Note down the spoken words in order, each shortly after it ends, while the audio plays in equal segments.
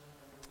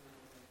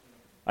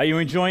Are you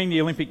enjoying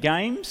the Olympic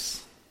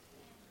Games?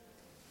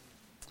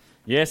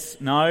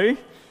 Yes, no.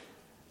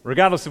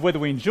 Regardless of whether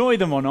we enjoy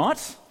them or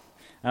not,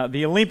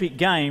 the Olympic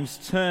Games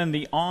turn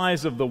the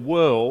eyes of the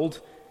world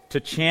to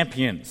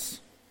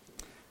champions.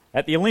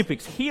 At the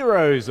Olympics,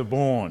 heroes are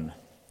born.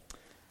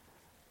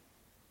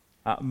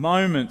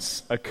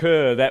 Moments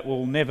occur that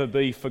will never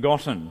be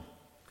forgotten.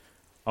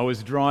 I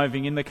was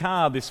driving in the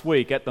car this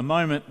week at the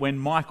moment when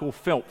Michael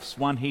Phelps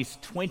won his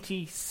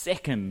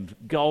 22nd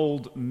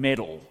gold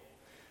medal.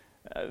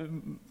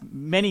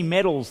 Many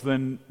medals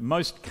than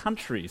most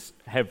countries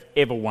have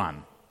ever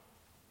won.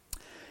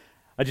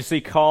 I just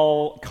see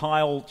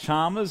Kyle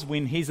Chalmers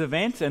win his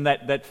event, and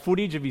that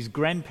footage of his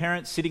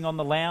grandparents sitting on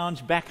the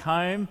lounge back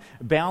home,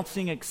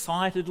 bouncing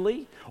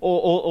excitedly,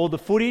 or the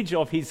footage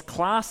of his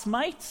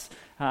classmates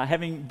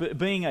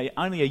being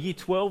only a Year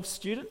 12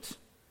 student.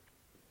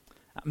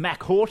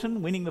 Mac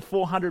Horton winning the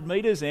 400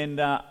 metres,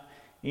 and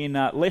in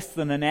less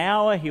than an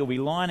hour he'll be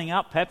lining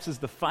up perhaps as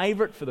the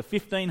favourite for the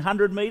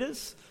 1500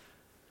 metres.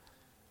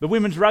 The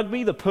women's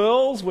rugby, the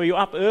Pearls, were you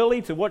up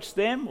early to watch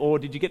them, or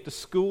did you get to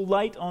school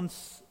late on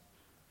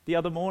the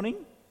other morning?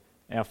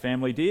 Our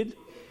family did.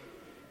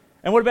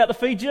 And what about the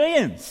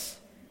Fijians?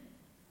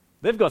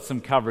 They've got some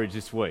coverage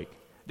this week.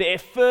 Their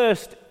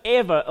first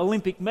ever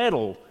Olympic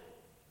medal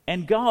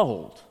and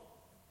gold.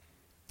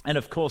 And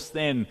of course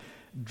then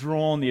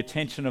drawn the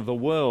attention of the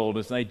world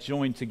as they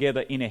joined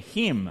together in a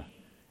hymn,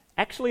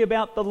 actually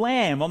about the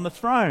Lamb on the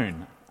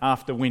throne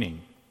after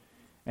winning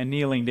and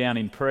kneeling down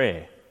in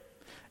prayer.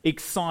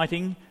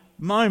 Exciting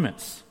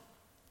moments.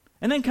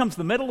 And then comes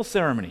the medal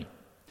ceremony,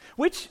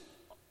 which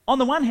on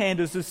the one hand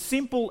is as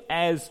simple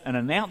as an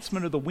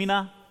announcement of the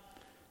winner,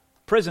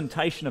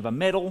 presentation of a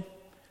medal,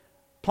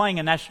 playing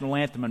a national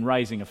anthem and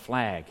raising a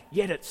flag.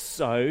 Yet it's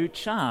so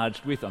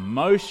charged with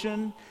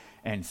emotion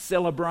and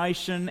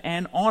celebration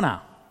and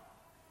honour.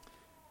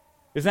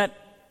 Is that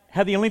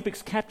how the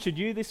Olympics captured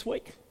you this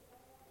week?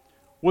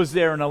 Was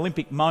there an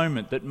Olympic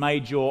moment that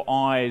made your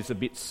eyes a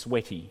bit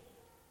sweaty?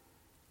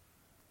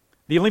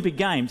 The Olympic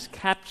Games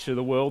capture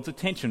the world's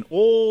attention.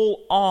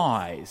 All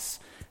eyes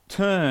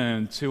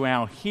turn to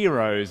our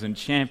heroes and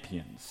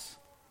champions.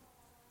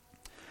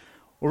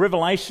 Well,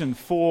 Revelation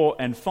 4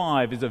 and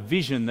 5 is a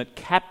vision that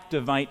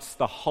captivates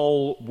the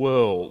whole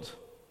world.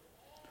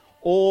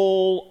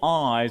 All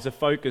eyes are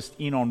focused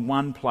in on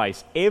one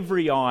place.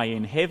 Every eye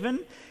in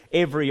heaven,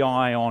 every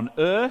eye on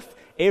earth,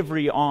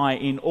 every eye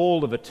in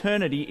all of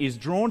eternity is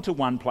drawn to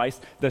one place,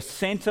 the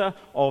centre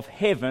of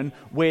heaven,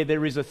 where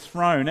there is a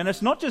throne. And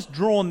it's not just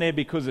drawn there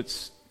because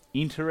it's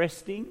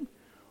interesting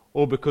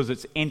or because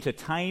it's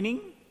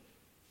entertaining,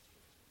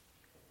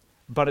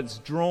 but it's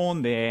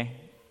drawn there,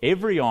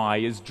 every eye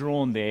is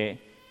drawn there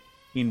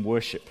in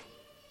worship.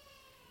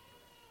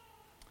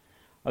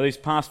 These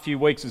past few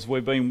weeks, as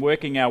we've been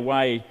working our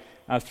way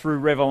through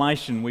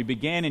Revelation, we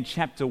began in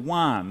chapter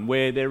 1,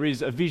 where there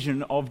is a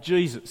vision of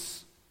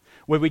Jesus,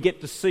 where we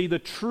get to see the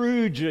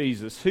true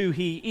Jesus, who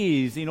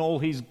he is in all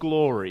his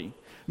glory.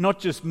 Not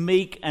just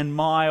meek and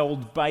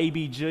mild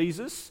baby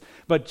Jesus,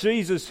 but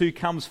Jesus who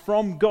comes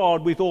from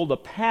God with all the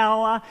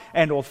power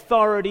and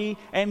authority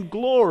and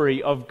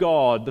glory of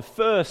God, the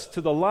first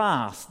to the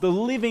last, the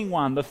living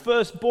one, the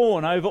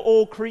firstborn over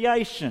all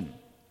creation.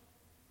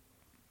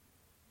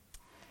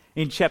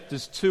 In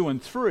chapters 2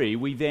 and 3,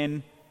 we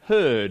then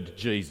heard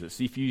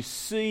Jesus. If you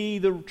see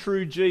the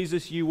true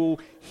Jesus, you will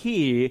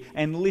hear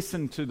and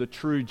listen to the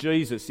true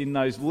Jesus in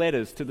those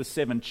letters to the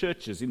 7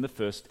 churches in the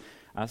first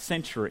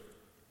century.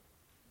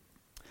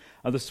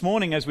 This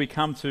morning, as we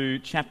come to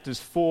chapters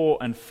 4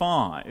 and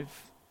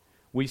 5,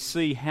 we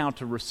see how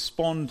to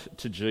respond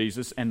to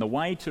Jesus, and the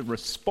way to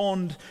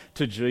respond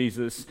to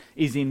Jesus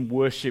is in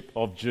worship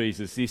of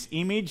Jesus. This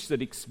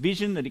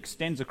vision that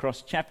extends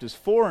across chapters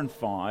 4 and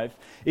 5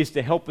 is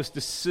to help us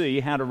to see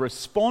how to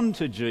respond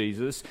to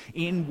Jesus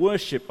in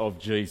worship of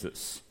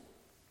Jesus.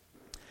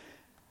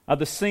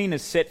 The scene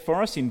is set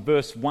for us in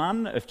verse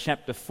 1 of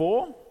chapter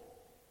 4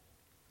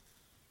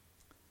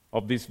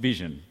 of this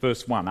vision.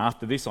 Verse 1,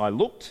 "After this I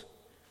looked,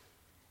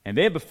 and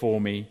there before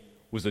me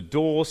was a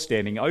door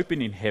standing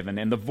open in heaven,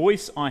 and the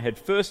voice I had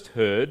first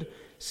heard,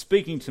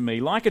 speaking to me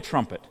like a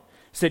trumpet,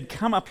 said,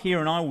 'Come up here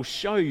and I will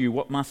show you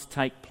what must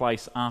take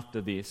place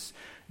after this.'"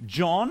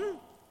 John,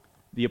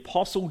 the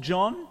Apostle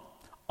John,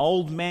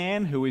 old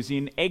man who is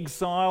in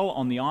exile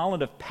on the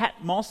island of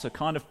Patmos, a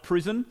kind of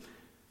prison,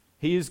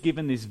 he is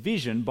given this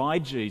vision by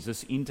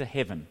Jesus into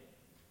heaven.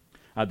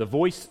 The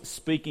voice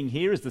speaking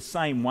here is the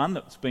same one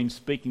that's been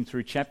speaking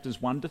through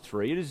chapters 1 to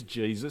 3. It is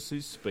Jesus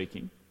who's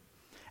speaking.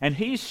 And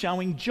he's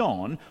showing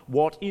John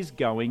what is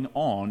going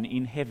on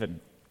in heaven.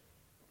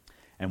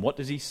 And what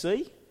does he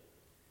see?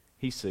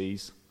 He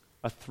sees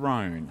a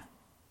throne.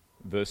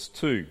 Verse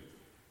 2.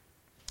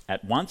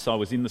 At once I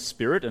was in the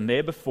Spirit, and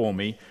there before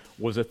me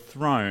was a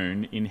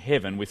throne in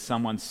heaven with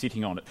someone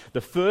sitting on it.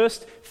 The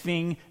first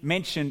thing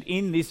mentioned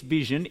in this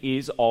vision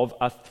is of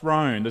a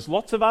throne. There's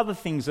lots of other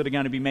things that are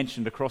going to be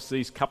mentioned across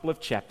these couple of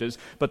chapters,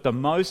 but the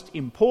most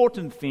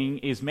important thing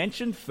is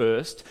mentioned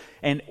first,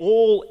 and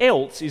all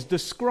else is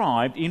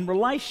described in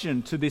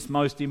relation to this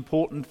most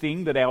important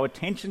thing that our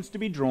attention's to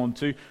be drawn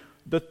to,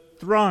 the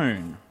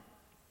throne.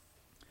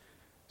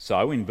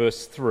 So in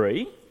verse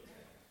 3,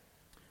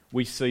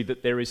 we see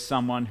that there is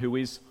someone who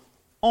is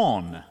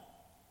on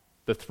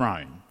the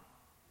throne.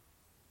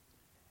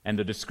 And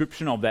the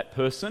description of that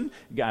person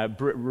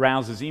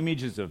rouses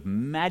images of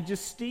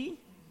majesty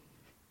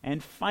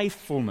and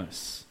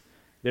faithfulness.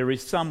 There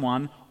is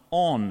someone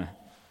on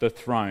the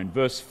throne.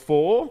 Verse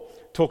 4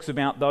 talks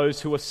about those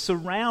who are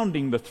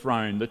surrounding the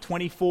throne, the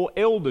 24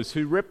 elders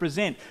who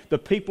represent the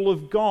people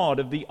of God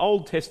of the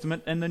Old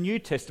Testament and the New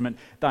Testament.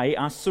 They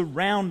are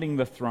surrounding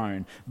the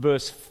throne.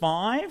 Verse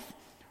 5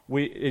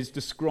 is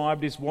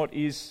described as what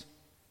is...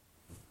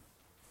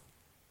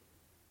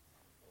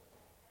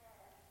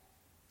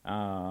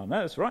 no,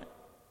 that's right.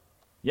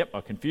 Yep,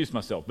 I confused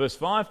myself. Verse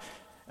 5,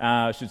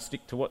 I should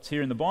stick to what's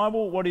here in the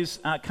Bible. What is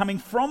coming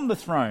from the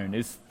throne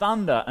is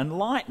thunder and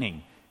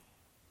lightning.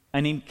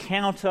 An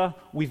encounter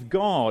with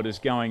God is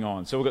going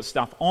on. So we've got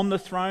stuff on the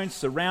throne,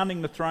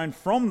 surrounding the throne,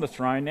 from the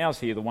throne. Now's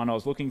here the one I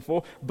was looking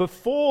for.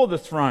 Before the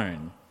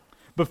throne.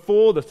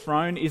 Before the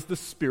throne is the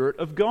Spirit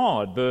of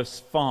God. Verse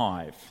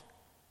 5.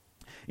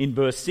 In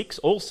verse 6,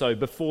 also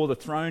before the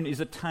throne is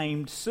a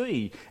tamed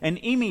sea, an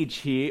image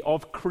here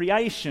of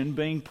creation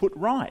being put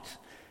right.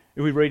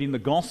 We read in the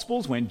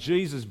Gospels when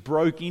Jesus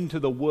broke into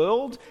the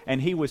world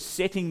and he was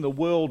setting the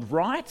world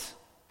right.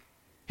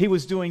 He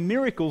was doing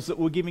miracles that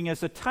were giving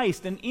us a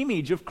taste, an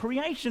image of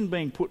creation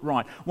being put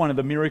right. One of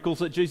the miracles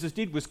that Jesus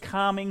did was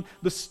calming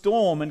the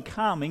storm and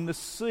calming the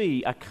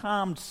sea. A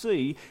calmed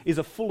sea is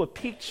a fuller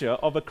picture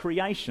of a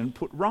creation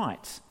put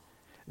right.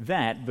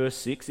 That, verse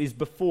 6, is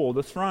before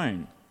the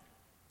throne.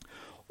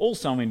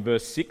 Also in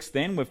verse 6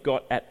 then, we've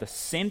got at the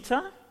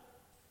centre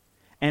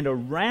and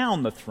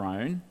around the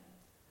throne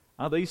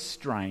are these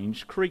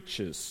strange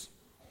creatures.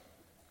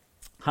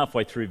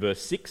 Halfway through verse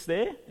 6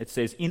 there, it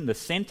says, in the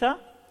centre,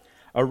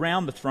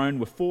 around the throne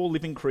were 4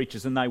 living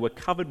creatures, and they were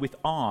covered with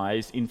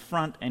eyes in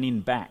front and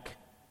in back.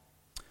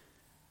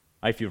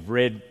 If you've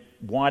read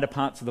wider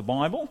parts of the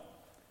Bible,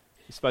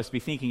 you're supposed to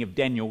be thinking of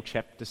Daniel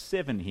chapter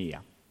 7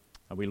 here.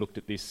 We looked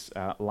at this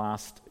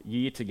last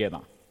year together.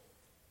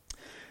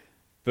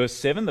 Verse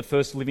 7, the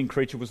first living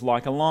creature was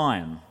like a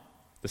lion.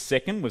 The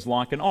second was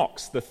like an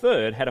ox. The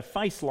third had a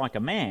face like a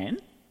man.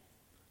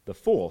 The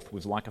fourth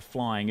was like a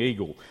flying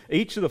eagle.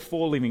 Each of the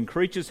 4 living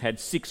creatures had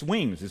 6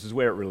 wings. This is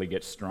where it really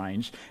gets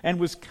strange. And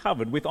was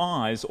covered with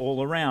eyes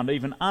all around,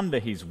 even under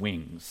his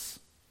wings.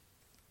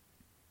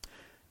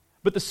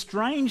 But the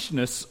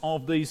strangeness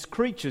of these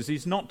creatures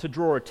is not to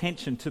draw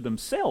attention to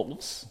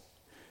themselves,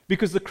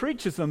 because the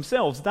creatures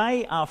themselves,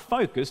 they are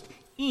focused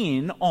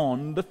in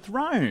on the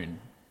throne.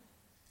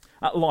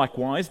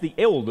 Likewise, the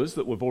elders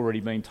that we've already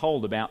been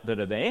told about that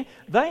are there,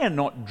 they are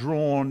not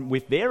drawn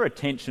with their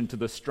attention to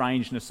the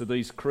strangeness of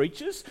these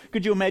creatures.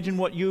 Could you imagine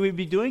what you would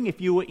be doing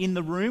if you were in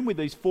the room with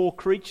these 4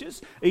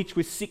 creatures, each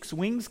with 6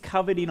 wings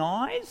covered in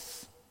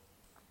eyes?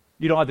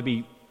 You'd either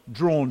be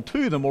drawn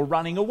to them or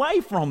running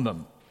away from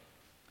them.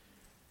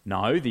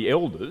 No, the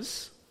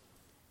elders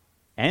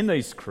and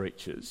these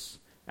creatures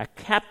are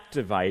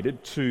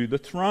captivated to the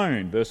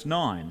throne. Verse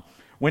 9.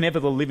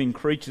 Whenever the living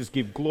creatures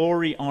give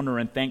glory, honour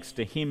and thanks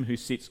to him who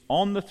sits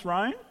on the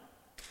throne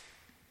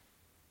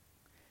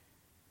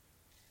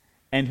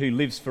and who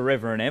lives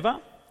forever and ever.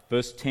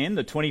 Verse 10,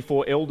 the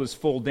 24 elders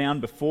fall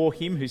down before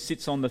him who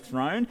sits on the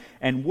throne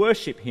and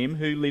worship him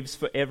who lives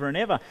forever and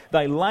ever.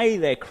 They lay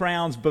their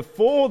crowns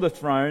before the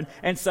throne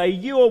and say,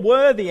 you are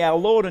worthy, our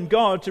Lord and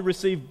God, to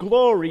receive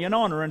glory and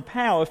honour and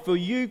power, for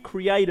you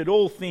created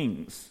all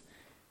things,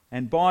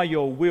 and by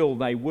your will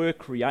they were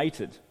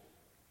created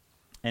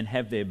and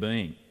have their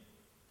being.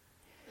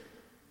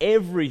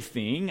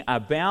 Everything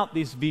about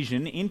this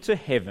vision into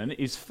heaven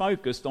is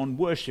focused on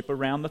worship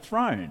around the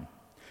throne.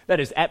 That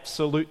is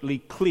absolutely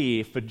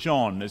clear for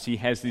John as he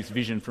has this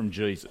vision from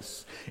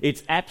Jesus.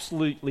 It's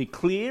absolutely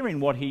clear in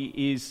what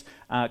he is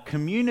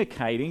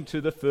communicating to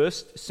the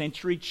first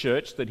century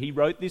church that he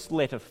wrote this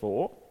letter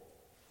for,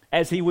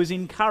 as he was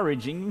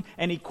encouraging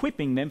and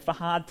equipping them for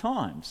hard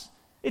times.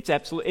 It's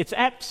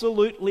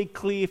absolutely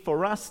clear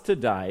for us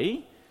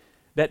today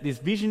that this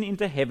vision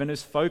into heaven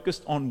is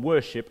focused on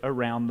worship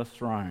around the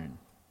throne.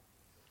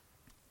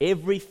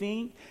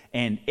 Everything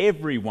and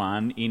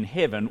everyone in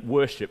heaven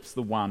worships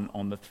the one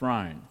on the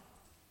throne.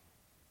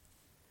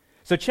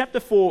 So chapter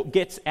 4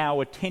 gets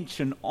our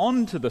attention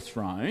onto the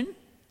throne.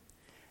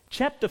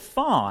 Chapter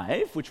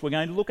 5, which we're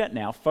going to look at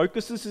now,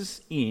 focuses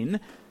us in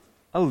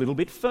a little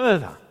bit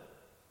further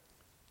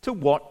to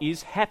what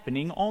is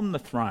happening on the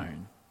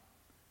throne.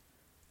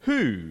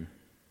 Who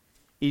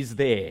is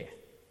there?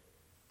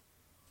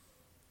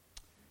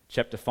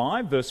 Chapter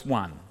 5, verse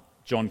 1.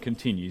 John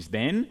continues,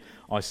 "Then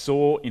I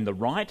saw in the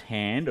right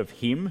hand of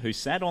him who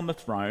sat on the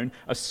throne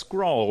a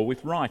scroll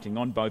with writing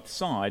on both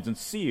sides and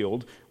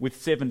sealed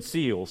with 7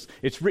 seals.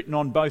 It's written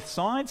on both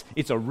sides.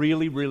 It's a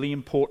really, really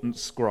important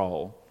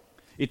scroll.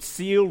 It's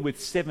sealed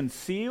with 7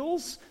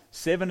 seals.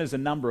 7 is a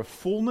number of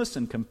fullness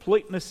and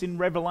completeness in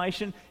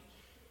Revelation.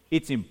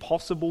 It's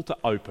impossible to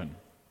open."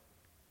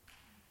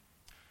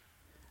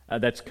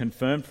 That's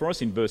confirmed for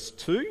us in verse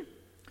 2.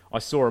 "I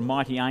saw a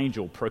mighty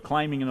angel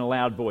proclaiming in a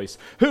loud voice,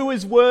 'Who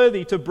is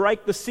worthy to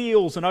break the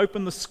seals and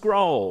open the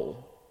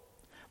scroll?'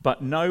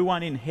 But no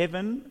one in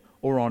heaven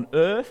or on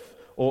earth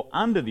or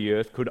under the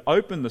earth could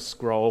open the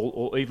scroll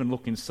or even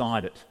look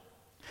inside it."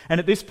 And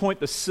at this point,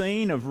 the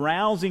scene of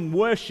rousing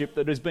worship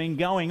that has been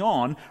going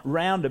on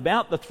round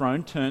about the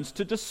throne turns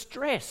to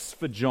distress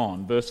for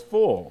John. Verse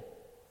 4,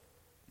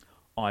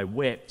 "I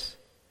wept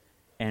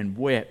and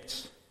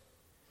wept,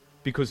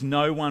 because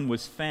no one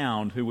was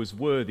found who was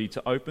worthy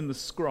to open the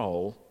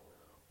scroll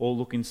or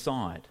look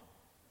inside."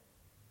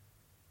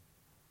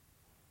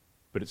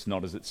 But it's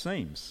not as it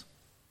seems.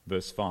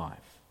 Verse 5,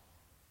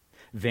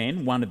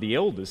 "Then one of the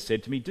elders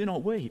said to me, 'Do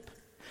not weep.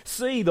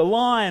 See, the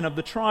Lion of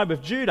the tribe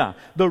of Judah,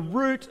 the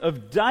Root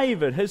of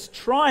David, has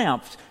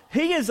triumphed.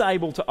 He is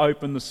able to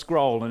open the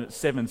scroll and its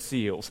 7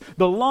 seals.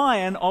 The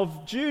Lion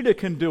of Judah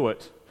can do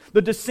it,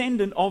 the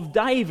descendant of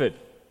David,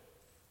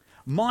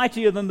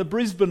 mightier than the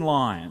Brisbane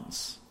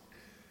Lions,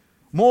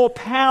 more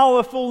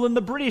powerful than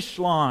the British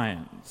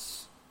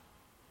Lions.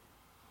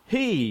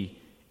 He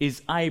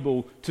is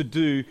able to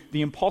do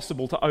the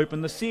impossible, to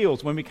open the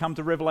seals." When we come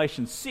to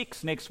Revelation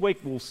 6 next week,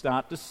 we'll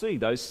start to see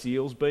those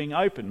seals being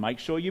opened. Make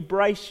sure you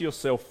brace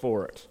yourself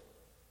for it.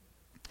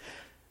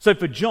 So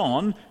for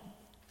John,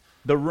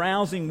 the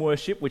rousing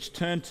worship which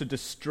turned to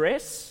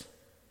distress,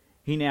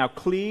 he now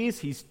clears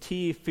his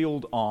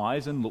tear-filled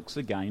eyes and looks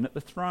again at the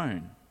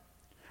throne.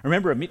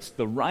 Remember, amidst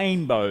the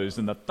rainbows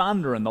and the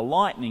thunder and the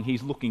lightning,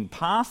 he's looking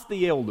past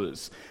the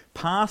elders,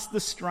 past the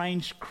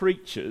strange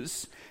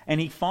creatures, and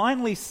he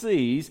finally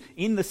sees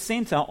in the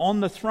centre on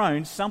the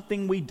throne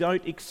something we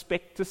don't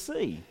expect to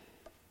see.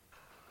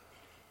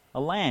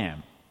 A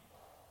lamb.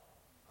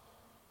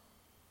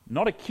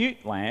 Not a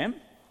cute lamb,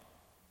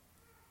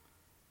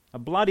 a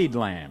bloodied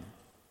lamb.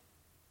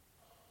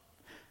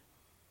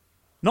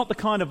 Not the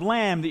kind of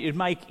lamb that you'd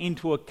make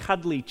into a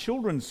cuddly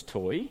children's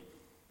toy.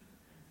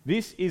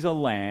 This is a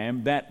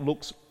lamb that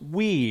looks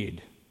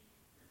weird.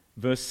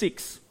 Verse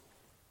 6,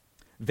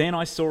 "Then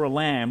I saw a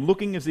lamb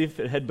looking as if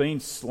it had been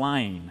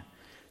slain,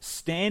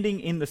 standing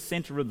in the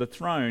centre of the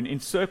throne,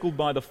 encircled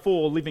by the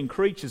 4 living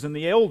creatures and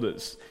the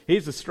elders."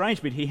 Here's the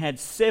strange bit. He had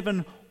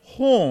 7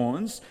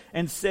 horns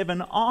and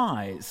 7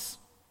 eyes,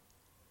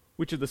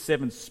 which are the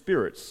 7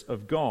 spirits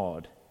of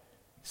God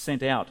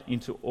sent out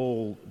into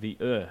all the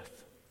earth.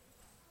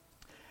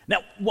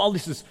 Now, while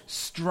this is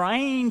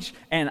strange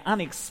and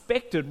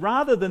unexpected,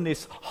 rather than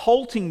this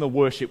halting the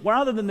worship,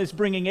 rather than this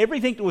bringing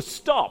everything to a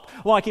stop,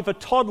 like if a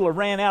toddler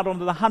ran out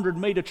onto the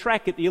 100-metre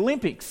track at the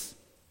Olympics,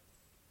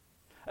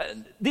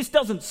 this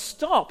doesn't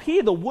stop.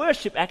 Here, the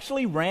worship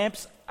actually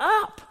ramps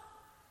up.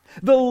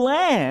 The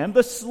lamb,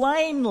 the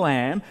slain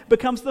lamb,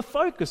 becomes the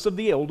focus of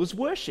the elders'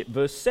 worship.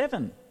 Verse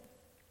 7.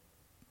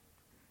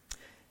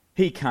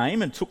 "He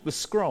came and took the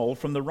scroll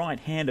from the right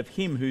hand of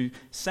him who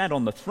sat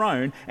on the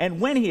throne, and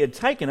when he had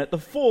taken it, the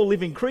 4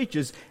 living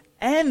creatures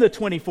and the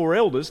 24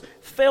 elders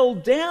fell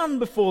down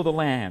before the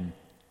Lamb.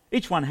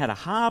 Each one had a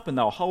harp, and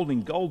they were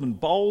holding golden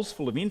bowls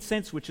full of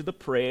incense, which are the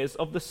prayers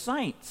of the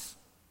saints.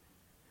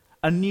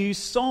 A new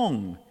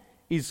song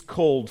is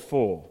called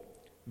for."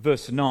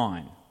 Verse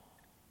 9.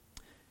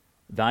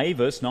 "They,"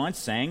 verse 9,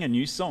 "sang a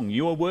new song.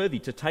 'You are worthy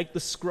to take the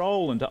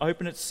scroll and to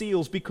open its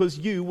seals, because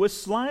you were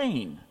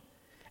slain.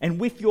 And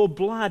with your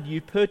blood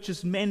you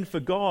purchased men for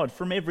God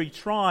from every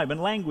tribe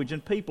and language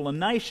and people and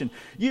nation.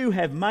 You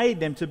have made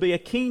them to be a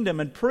kingdom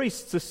and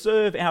priests to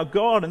serve our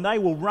God, and they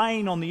will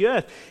reign on the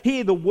earth.'"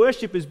 Here the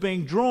worship is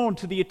being drawn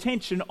to the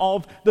attention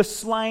of the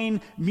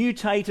slain,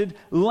 mutated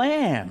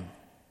lamb.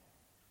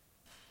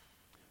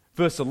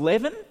 Verse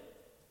 11,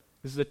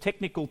 this is a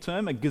technical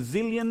term, a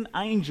gazillion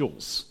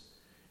angels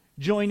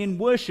join in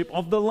worship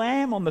of the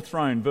Lamb on the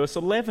throne. Verse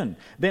 11,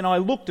 "Then I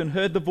looked and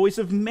heard the voice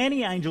of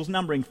many angels,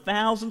 numbering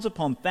thousands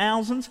upon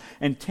thousands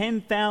and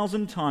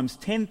 10,000 times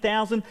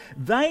 10,000.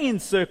 They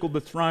encircled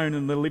the throne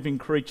and the living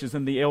creatures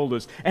and the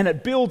elders. And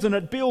it builds and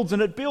it builds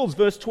and it builds."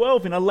 Verse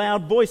 12, "In a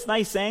loud voice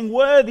they sang,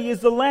 'Worthy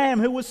is the Lamb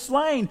who was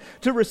slain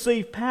to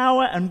receive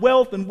power and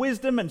wealth and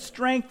wisdom and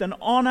strength and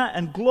honour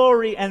and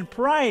glory and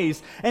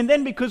praise.'" And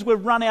then, because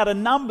we've run out of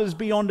numbers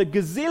beyond a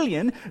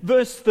gazillion,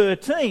 verse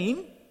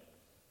 13,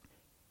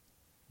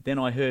 "Then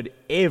I heard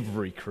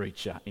every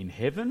creature in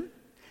heaven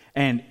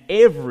and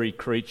every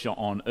creature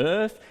on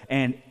earth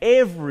and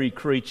every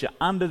creature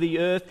under the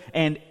earth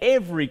and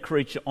every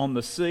creature on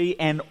the sea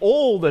and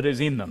all that is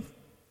in them,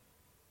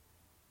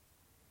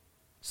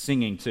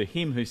 singing, 'To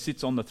him who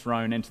sits on the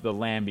throne and to the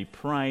Lamb be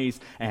praise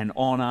and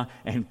honour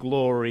and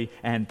glory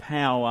and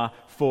power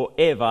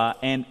forever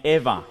and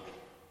ever.'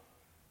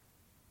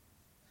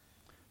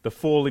 The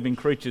 4 living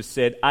creatures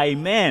said,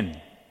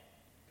 'Amen.'"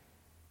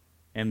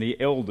 And the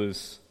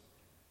elders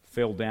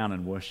fell down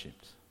and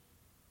worshipped.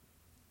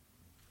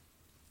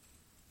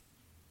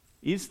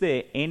 Is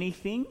there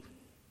anything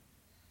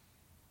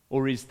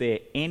or is there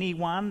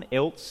anyone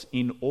else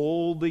in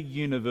all the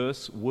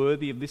universe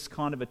worthy of this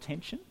kind of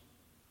attention?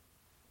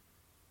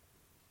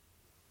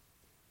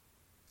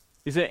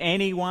 Is there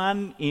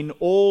anyone in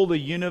all the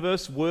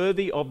universe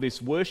worthy of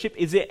this worship?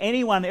 Is there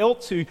anyone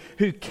else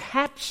who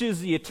captures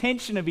the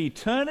attention of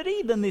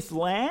eternity than this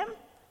Lamb?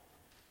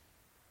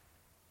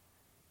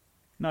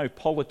 No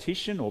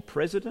politician or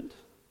president,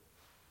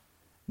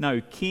 no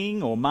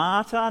king or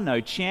martyr, no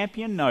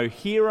champion, no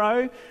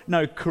hero,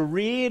 no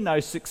career,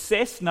 no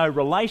success, no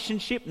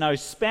relationship, no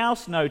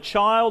spouse, no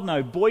child,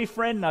 no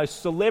boyfriend, no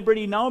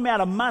celebrity, no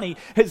amount of money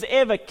has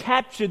ever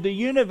captured the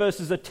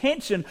universe's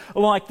attention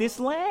like this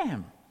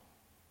Lamb.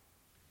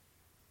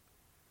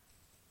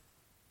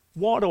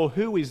 What or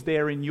who is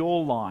there in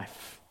your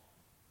life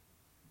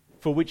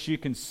for which you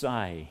can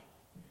say,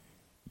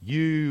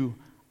 you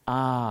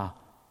are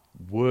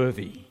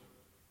worthy?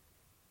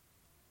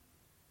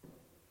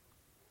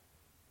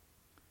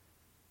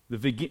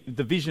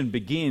 The vision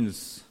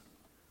begins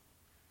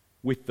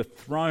with the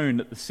throne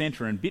at the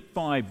centre, and bit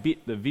by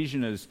bit the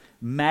vision is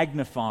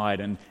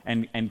magnified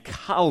and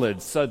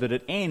coloured so that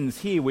it ends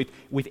here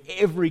with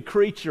every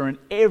creature and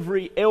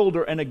every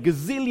elder and a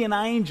gazillion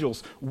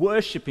angels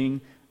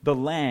worshipping the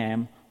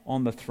Lamb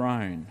on the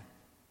throne.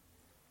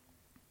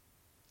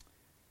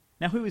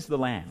 Now, who is the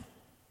Lamb?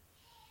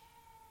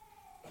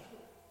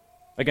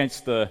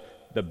 Against the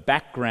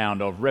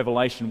background of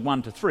Revelation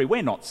 1-3,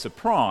 we're not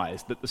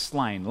surprised that the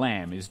slain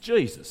Lamb is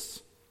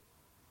Jesus.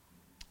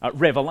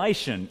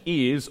 Revelation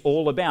is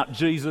all about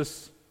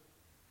Jesus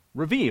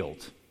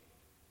revealed.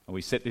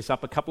 We set this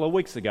up a couple of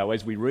weeks ago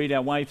as we read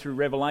our way through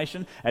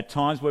Revelation. At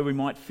times where we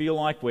might feel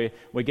like we're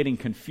getting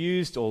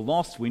confused or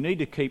lost, we need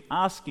to keep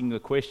asking the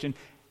question,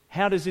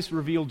 how does this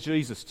reveal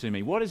Jesus to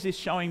me? What is this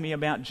showing me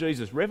about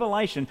Jesus?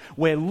 Revelation,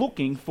 we're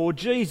looking for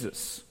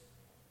Jesus.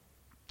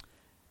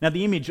 Now,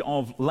 the image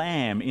of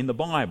lamb in the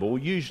Bible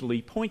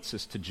usually points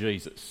us to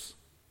Jesus.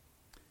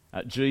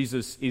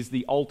 Jesus is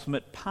the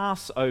ultimate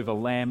Passover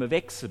lamb of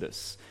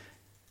Exodus,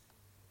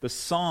 the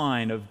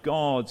sign of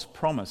God's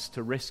promise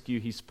to rescue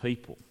his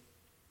people,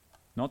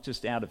 not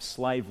just out of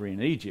slavery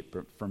in Egypt,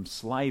 but from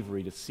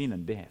slavery to sin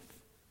and death.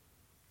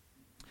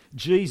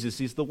 Jesus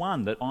is the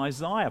one that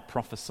Isaiah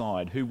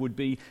prophesied who would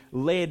be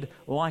led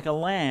like a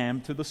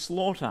lamb to the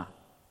slaughter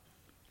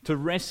to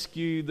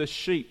rescue the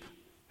sheep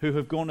who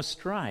have gone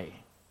astray.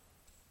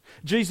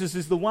 Jesus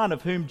is the one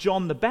of whom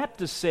John the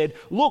Baptist said,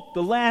 "Look,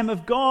 the Lamb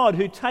of God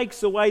who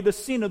takes away the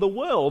sin of the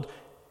world."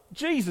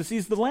 Jesus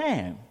is the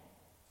Lamb.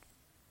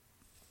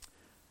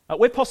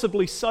 We're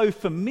possibly so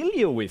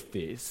familiar with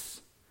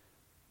this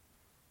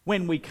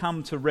when we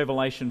come to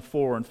Revelation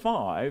 4 and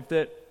 5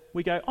 that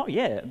we go, oh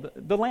yeah,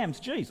 the Lamb's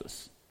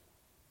Jesus.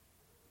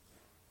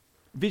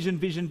 Vision,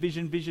 vision,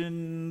 vision,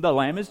 vision, the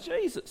Lamb is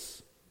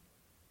Jesus.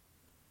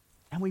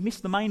 And we miss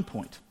the main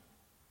point.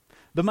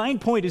 The main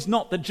point is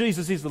not that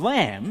Jesus is the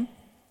Lamb.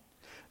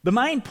 The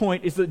main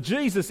point is that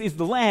Jesus is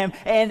the Lamb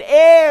and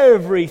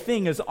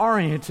everything is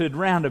oriented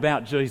round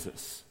about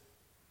Jesus.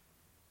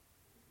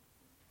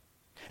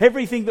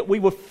 Everything that we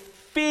were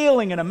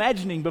feeling and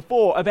imagining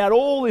before about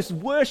all this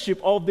worship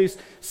of this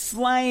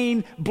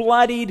slain,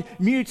 bloodied,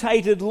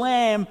 mutated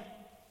lamb,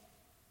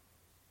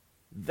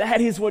 that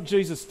is what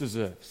Jesus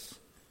deserves.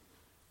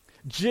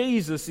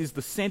 Jesus is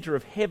the centre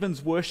of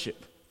heaven's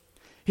worship.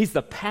 He's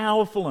the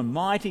powerful and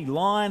mighty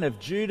Lion of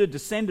Judah,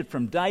 descended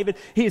from David.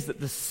 He is at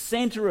the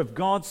centre of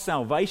God's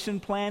salvation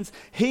plans.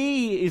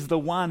 He is the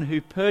one who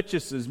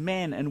purchases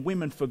men and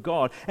women for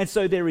God. And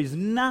so there is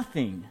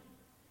nothing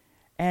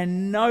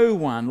and no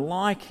one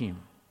like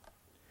him.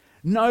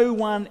 No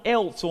one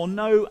else or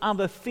no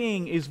other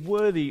thing is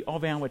worthy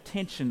of our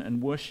attention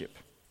and worship.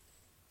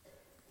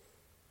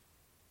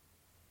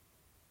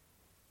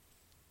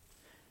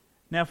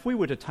 Now, if we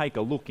were to take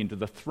a look into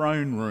the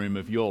throne room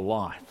of your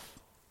life,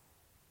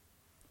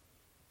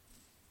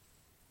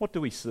 what do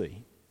we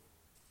see?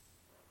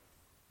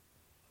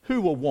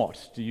 Who or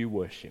what do you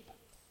worship?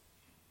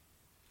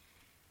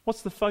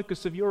 What's the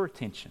focus of your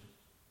attention?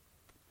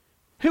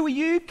 Who are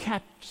you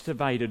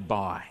captivated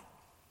by?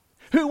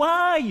 Who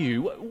are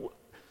you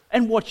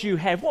and what you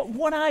have?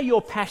 What are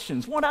your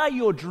passions? What are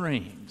your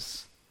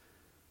dreams?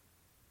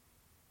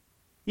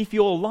 If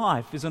your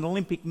life is an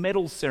Olympic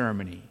medal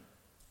ceremony,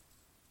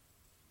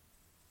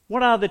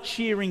 what are the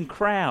cheering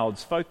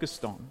crowds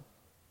focused on?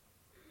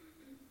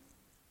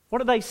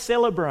 What are they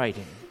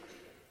celebrating?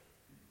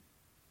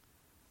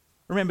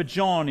 Remember,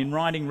 John, in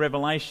writing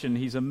Revelation,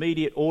 his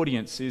immediate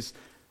audience is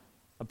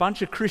a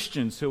bunch of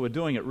Christians who are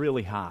doing it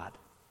really hard.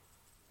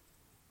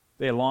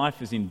 Their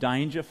life is in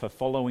danger for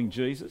following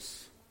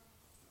Jesus.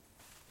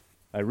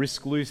 They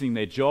risk losing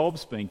their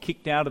jobs, being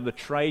kicked out of the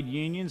trade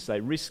unions.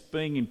 They risk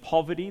being in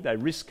poverty. They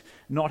risk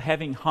not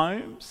having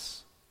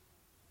homes.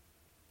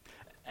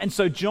 And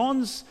so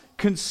John's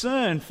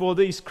concern for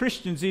these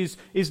Christians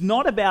is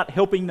not about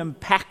helping them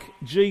pack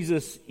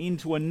Jesus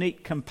into a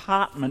neat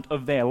compartment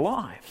of their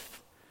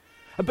life,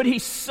 But he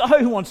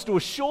so wants to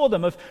assure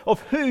them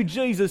of who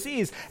Jesus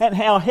is and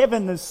how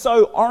heaven is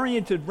so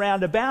oriented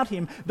round about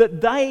him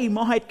that they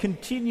might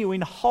continue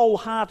in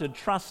wholehearted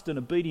trust and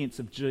obedience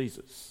of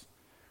Jesus.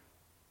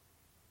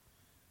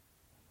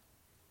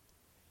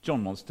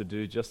 John wants to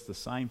do just the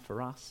same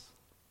for us.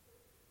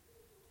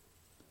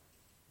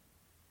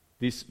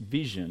 This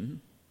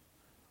vision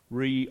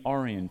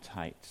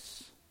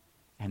reorientates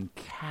and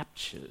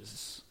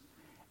captures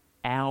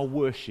our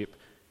worship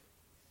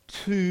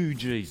to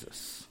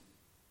Jesus.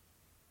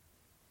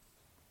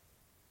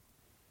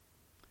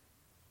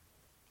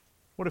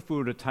 What if we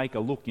were to take a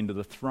look into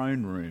the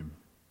throne room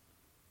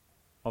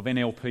of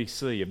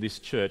NLPC, of this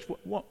church?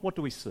 What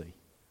do we see?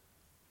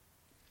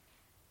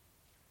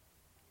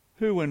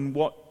 Who and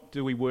what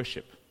do we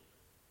worship?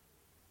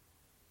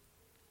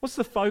 What's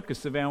the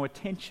focus of our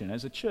attention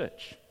as a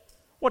church?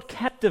 What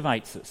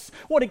captivates us?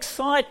 What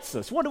excites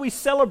us? What do we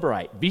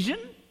celebrate? Vision?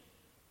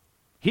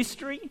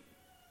 History?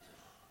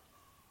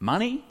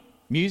 Money?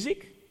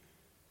 Music?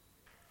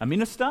 A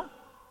minister?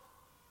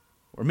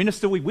 Or a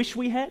minister we wish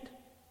we had?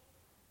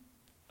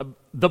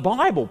 The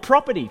Bible,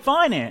 property,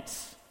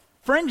 finance,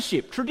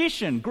 friendship,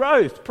 tradition,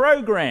 growth,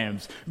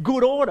 programs,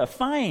 good order,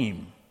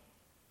 fame.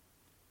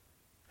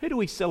 Who do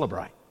we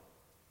celebrate?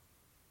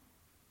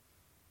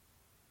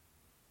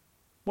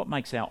 What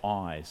makes our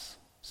eyes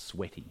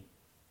sweaty?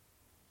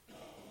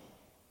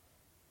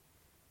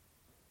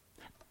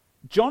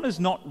 John is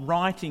not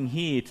writing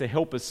here to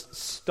help us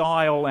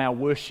style our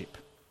worship.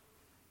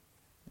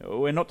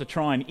 We're not to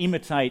try and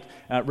imitate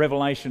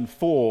Revelation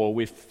 4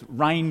 with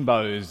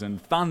rainbows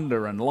and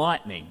thunder and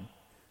lightning,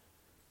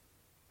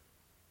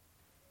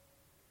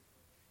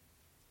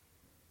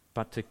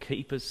 but to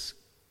keep us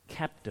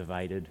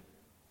captivated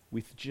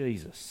with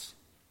Jesus.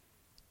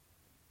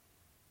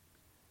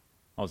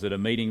 I was at a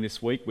meeting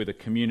this week with a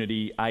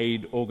community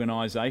aid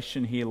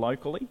organisation here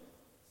locally.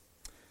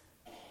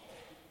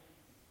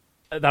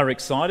 They were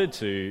excited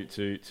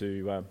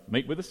to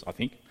meet with us, I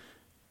think.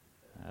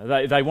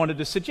 They wanted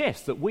to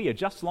suggest that we are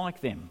just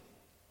like them,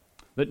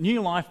 that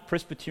New Life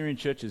Presbyterian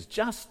Church is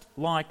just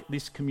like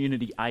this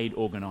community aid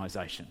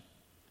organisation.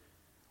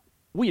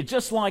 We are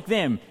just like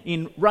them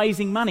in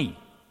raising money,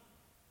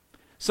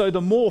 so the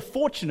more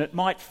fortunate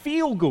might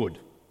feel good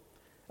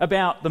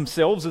about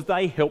themselves as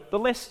they help the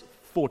less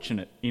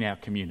fortunate in our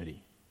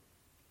community.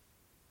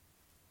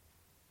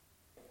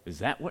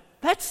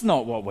 That's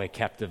not what we're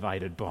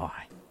captivated by.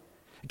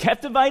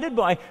 Captivated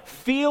by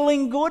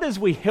feeling good as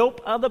we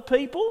help other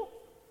people?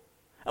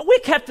 And we're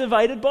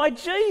captivated by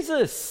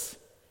Jesus.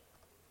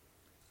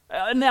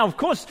 Now, of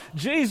course,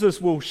 Jesus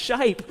will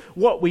shape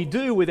what we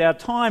do with our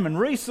time and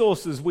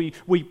resources. We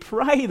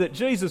pray that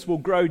Jesus will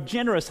grow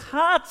generous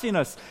hearts in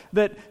us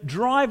that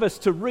drive us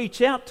to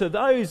reach out to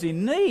those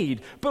in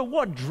need. But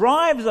what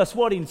drives us,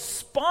 what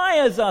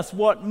inspires us,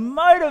 what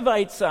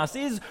motivates us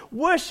is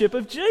worship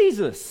of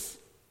Jesus.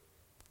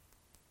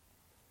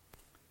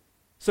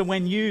 So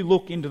when you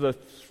look into the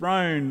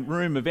throne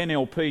room of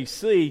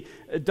NLPC,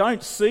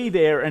 don't see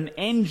there an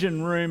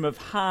engine room of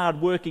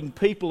hard-working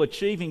people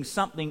achieving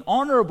something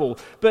honourable,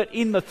 but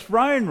in the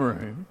throne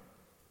room,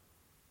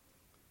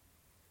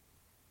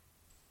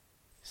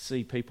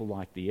 see people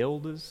like the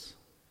elders,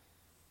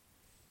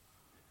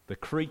 the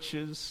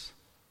creatures,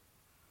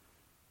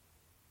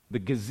 the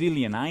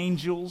gazillion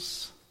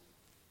angels,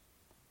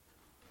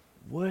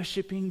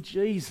 worshipping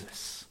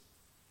Jesus.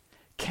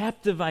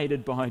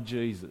 Captivated by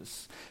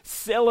Jesus,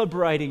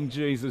 celebrating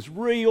Jesus,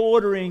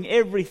 reordering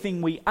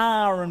everything we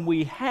are and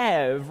we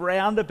have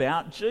round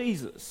about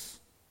Jesus.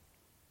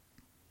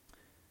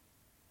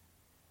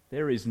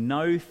 There is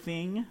no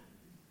thing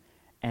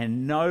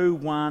and no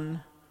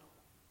one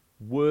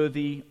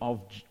worthy of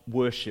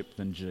worship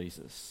than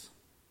Jesus.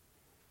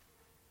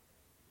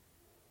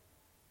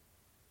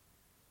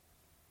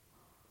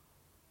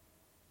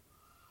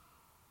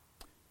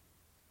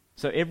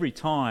 So every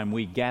time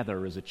we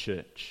gather as a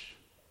church,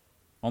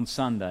 on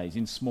Sundays,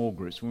 in small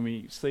groups, when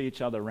we see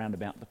each other around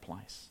about the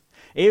place,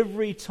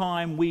 every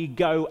time we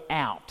go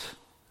out,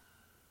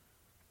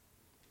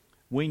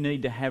 we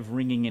need to have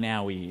ringing in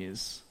our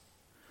ears,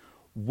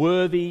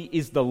 worthy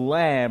is the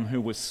Lamb who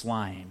was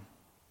slain,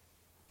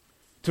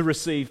 to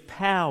receive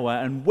power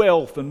and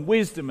wealth and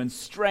wisdom and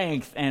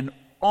strength and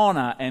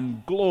honour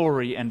and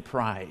glory and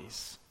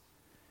praise.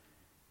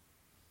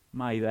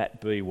 May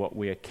that be what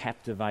we are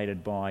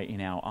captivated by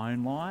in our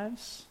own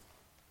lives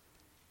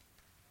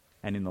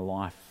and in the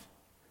life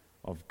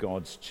of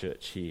God's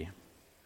church here.